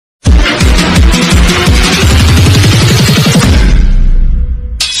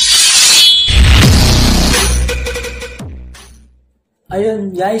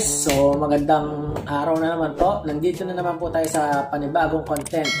guys, so magandang araw na naman po. Nandito na naman po tayo sa panibagong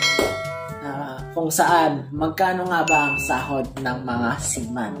content kung saan magkano nga ba ang sahod ng mga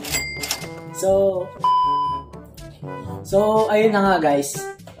seaman. So ayun na nga guys,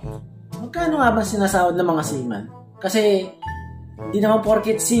 magkano nga ba sinasahod ng mga seaman? Kasi di naman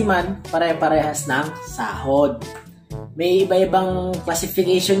porket seaman pare-parehas ng sahod. May iba-ibang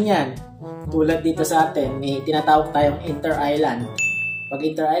classification yan. Tulad dito sa atin, may tinatawag tayong inter-island. Pag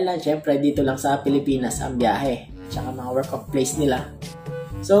inter-island, syempre dito lang sa Pilipinas ang biyahe. Tsaka mga work of place nila.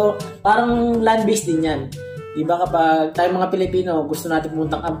 So, parang land-based din yan. Diba kapag tayo mga Pilipino, gusto natin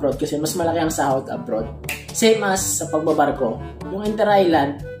pumuntang abroad kasi mas malaki ang sahod abroad. Same as sa pagbabarko. Yung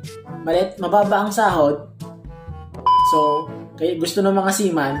inter-island, mababa ang sahod. So, kaya gusto ng mga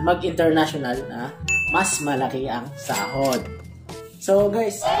seaman mag-international na mas malaki ang sahod. So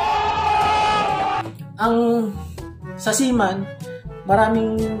guys, sa seaman,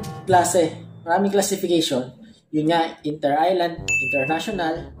 maraming klase, maraming classification. Yun nga, inter-island,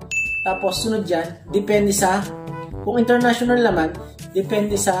 international. Tapos sunod dyan, depende sa, kung international naman,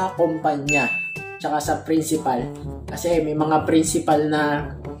 depende sa kumpanya, tsaka sa principal. Kasi may mga principal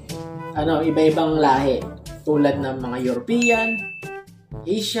na, iba-ibang lahi. Tulad ng mga European,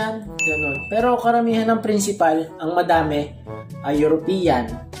 Asian, gano'n. Pero karamihan ng principal, ang madami, ay European.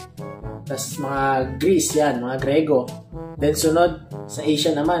 Tapos mga Greece yan, mga Grego. Then sunod, sa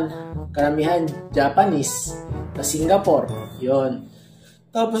Asia naman, karamihan, Japanese. Tapos Singapore, yon.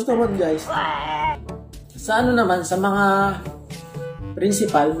 Tapos naman guys, sa sa mga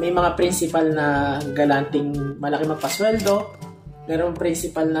principal, may mga principal na galanting malaki magpasweldo. Meron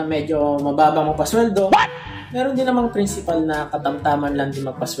principal na medyo mababa magpasweldo. Meron din namang principal na katamtaman lang din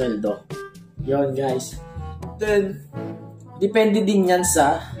magpasweldo. Yon guys. Then, depende din yan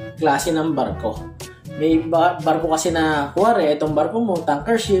sa klase ng barko. May barko kasi na, kuwari, itong barko mo,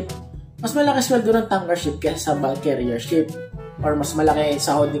 tanker ship, mas malaki sweldo ng tanker ship kaysa sa bulk carrier ship. Or mas malaki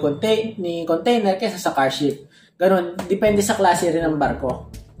sahod ni container kaysa sa car ship. Ganon, depende sa klase rin ng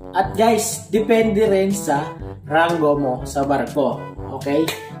barko. At guys, depende rin sa rango mo sa barko. Okay?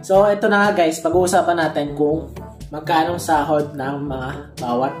 So, ito na nga guys, pag-uusapan natin kung magkano sahod ng mga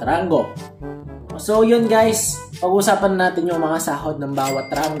bawat rango. So, yun guys, pag-uusapan natin yung mga sahod ng bawat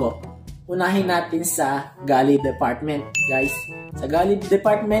rango. Unahin natin sa galley department, guys. Sa galley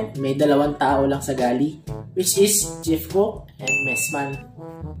department, may 2 tao lang sa galley, which is chief cook and messman.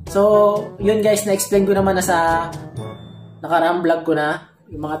 So, yun guys, na-explain ko naman na sa nakaraang vlog ko na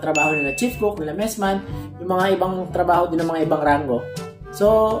yung mga trabaho nila chief cook, nila messman, yung mga ibang trabaho din ng mga ibang rango.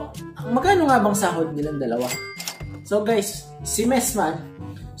 So, magkano nga bang sahod nilang dalawa? So guys, si messman,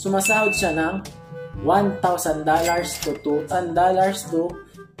 sumasahod siya ng $1,000 to $2,000 to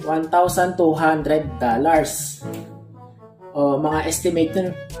 $1,200. O mga estimate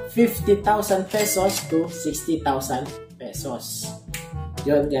nun, 50,000 pesos to 60,000 pesos.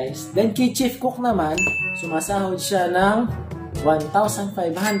 Yun guys. Then kay chief cook naman, sumasahod siya ng $1,500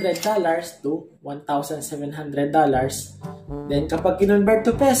 to $1,700. Then kapag kinonvert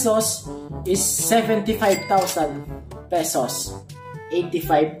to pesos is 75,000 pesos.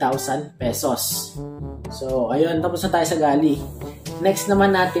 85,000 pesos. So, ayun, tapos na tayo sa galley. Next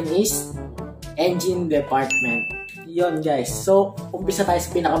naman natin is engine department. Yun guys. So, umpisa tayo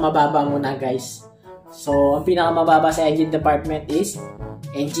sa pinakamababa muna guys. So, ang pinakamababa sa engine department is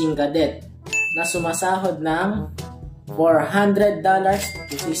engine cadet na sumasahod ng $400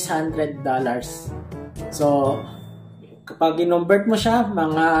 to $600. So, kapag in-convert mo siya,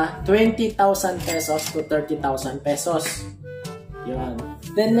 mga 20,000 pesos to 30,000 pesos. Yun.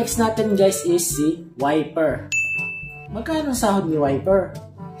 Then next natin guys is si wiper. Magkano ang sahod ni wiper?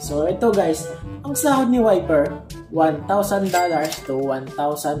 So ito guys, ang sahod ni wiper, $1,000 to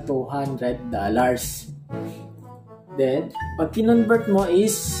 $1,200. Then, pag kinonvert mo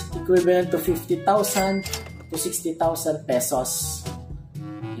is equivalent to 50,000 to 60,000 pesos.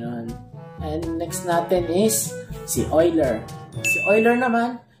 Yun. And next natin is si oiler. Si oiler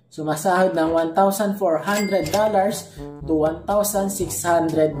naman, sumasahod ng $1,400 to $1,600.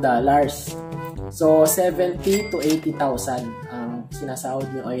 So, 70 to 80,000 ang sinasahod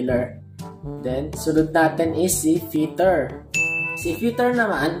ni oiler. Then, sunod natin is si fitter. Si fitter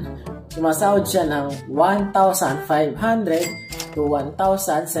naman, sumasahod siya ng $1,500 to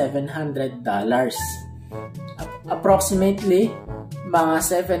 $1,700. Approximately, mga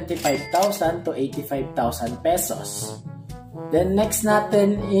 75,000 to 85,000 pesos. Then next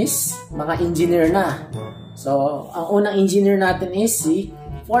natin is mga engineer na. So, ang unang engineer natin is si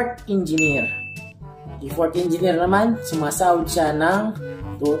fourth engineer. Si fourth engineer naman, sumasahod siya ng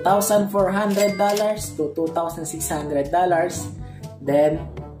 $2,400 to $2,600. Then,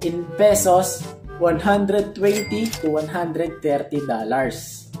 in pesos, $120 to $130.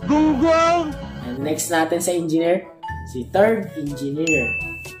 Gunggong! And next natin sa engineer, si third engineer.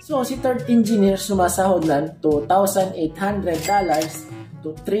 So, si third engineer sumasahod ng $2,800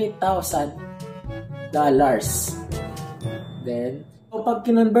 to $3,000. Then, pag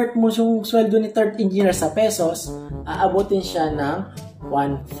kinonvert mo yung sweldo ni third engineer sa pesos, aabutin siya ng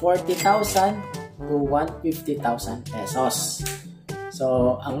 140,000 to 150,000 pesos.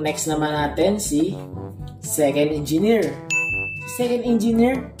 So, ang next naman natin si second engineer. Si second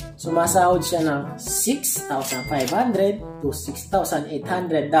engineer, sumasahod siya ng $6,500 to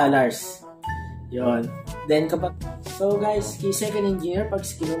 $6,800. Yon. Then so guys, kay second engineer, pag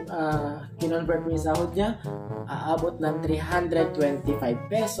kinonvert mo yung sahod niya, aabot ng 325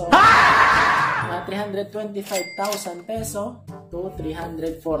 peso. 325,000 peso to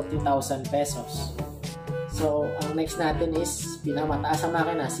 340,000 pesos. So, ang next natin is pinamataas sa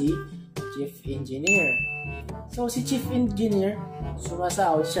makina, si chief engineer. So, si chief engineer,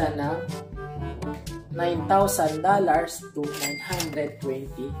 sumasahod siya ng $9,000 to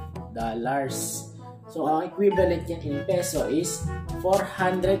 $920. So, ang equivalent niyan in peso is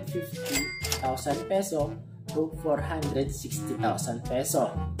 450,000 peso to 460,000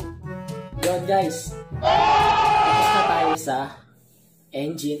 peso. Yun guys. Tapos na tayo sa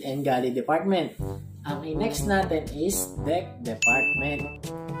engine and galley department. Ang next natin is deck department.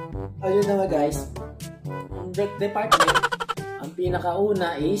 Ayun naman guys. Ang deck department, ang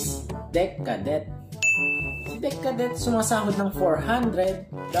pinakauna is deck cadet. Si deck cadet sumasahod ng $400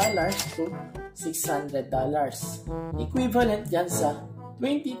 to $600. Equivalent yan sa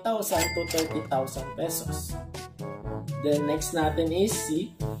 20,000 to 30,000 pesos. Then next natin is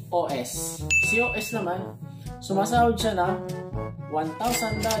si OS. Si OS naman, sumasahod siya ng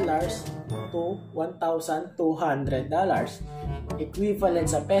 $1,000 to $1,200. Equivalent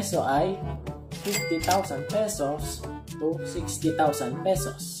sa peso ay 50,000 pesos to 60,000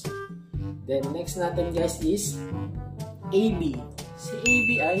 pesos. Then next natin guys is AB. Si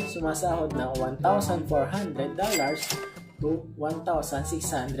AB ay sumasahod ng $1,400 to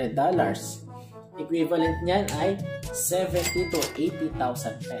 $1,600. Equivalent niyan ay 70 to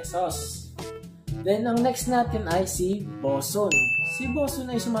 80,000 pesos. Then ang next natin ay si boson. Si boson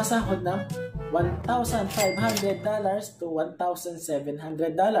ay sumasahod ng $1,500 to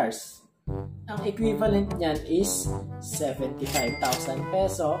 $1,700. Ang equivalent niyan is 75,000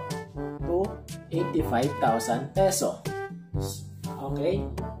 peso to 85,000 peso. Okay?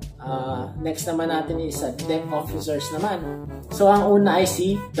 Next naman natin is sa deck officers naman. So, ang una ay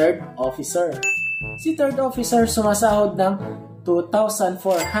si third officer. Si third officer sumasahod ng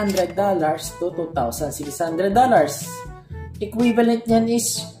 $2,400 to $2,600. Equivalent niyan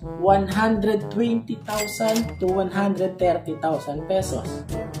is 120,000 to 130,000 pesos.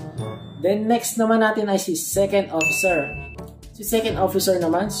 Then next naman natin ay si second officer. Si second officer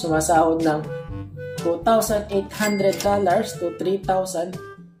naman sumasahod ng $2,800 to $3,000.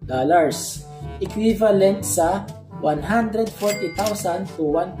 Equivalent sa 140,000 to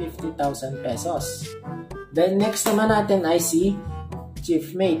 150,000 pesos. Then next naman natin ay si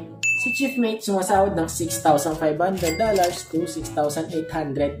chief mate. Si chief mate sumasahod ng $6,500 to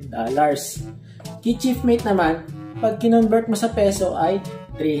 $6,800. Kay chief mate naman, pag kinonvert mo sa peso ay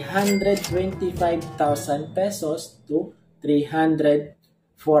 325,000 pesos to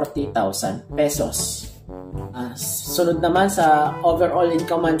 340,000 pesos. Sunod naman sa overall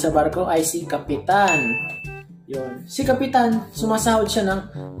income man sa barko ay si kapitan. Yun. Si kapitan, sumasahod siya ng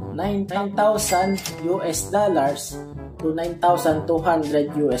 $9,000 to $9,200.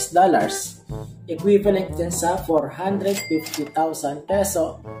 Equivalent din sa 450,000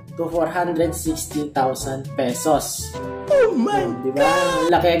 peso to 460,000 pesos. Oh my diba?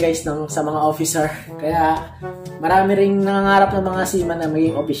 Laki guys sa mga officer. Kaya marami ring nangangarap ng mga seaman na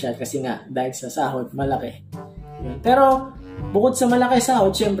maging official kasi nga dahil sa sahod malaki. Yun. Pero bukod sa malaki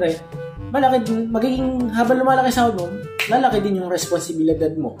sahod, syempre malaki din, magiging habang lumalaki sahod mo, lalaki din yung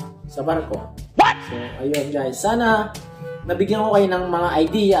responsibilidad mo sa barko. What? So, ayun guys. Sana nabigyan ko kayo ng mga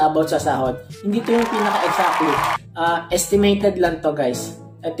idea about sa sahod. Hindi to yung pinaka-exactly. Estimated lang to guys.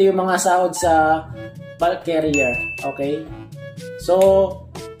 Ito yung mga sahod sa bulk carrier. Okay? So,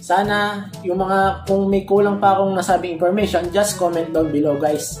 sana yung mga, kung may kulang pa akong nasabing information, just comment down below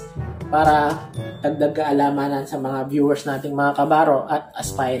guys. Para dagdag kaalamanan sa mga viewers nating mga kabaro at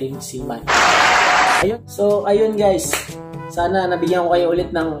aspiring seaman. Ayun. So, ayun guys. Sana nabigyan ko kayo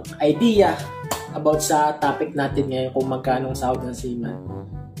ulit ng idea about sa topic natin ngayon kung magkano ang sahod ng seaman.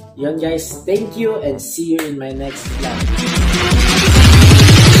 Yun guys. Thank you and see you in my next vlog.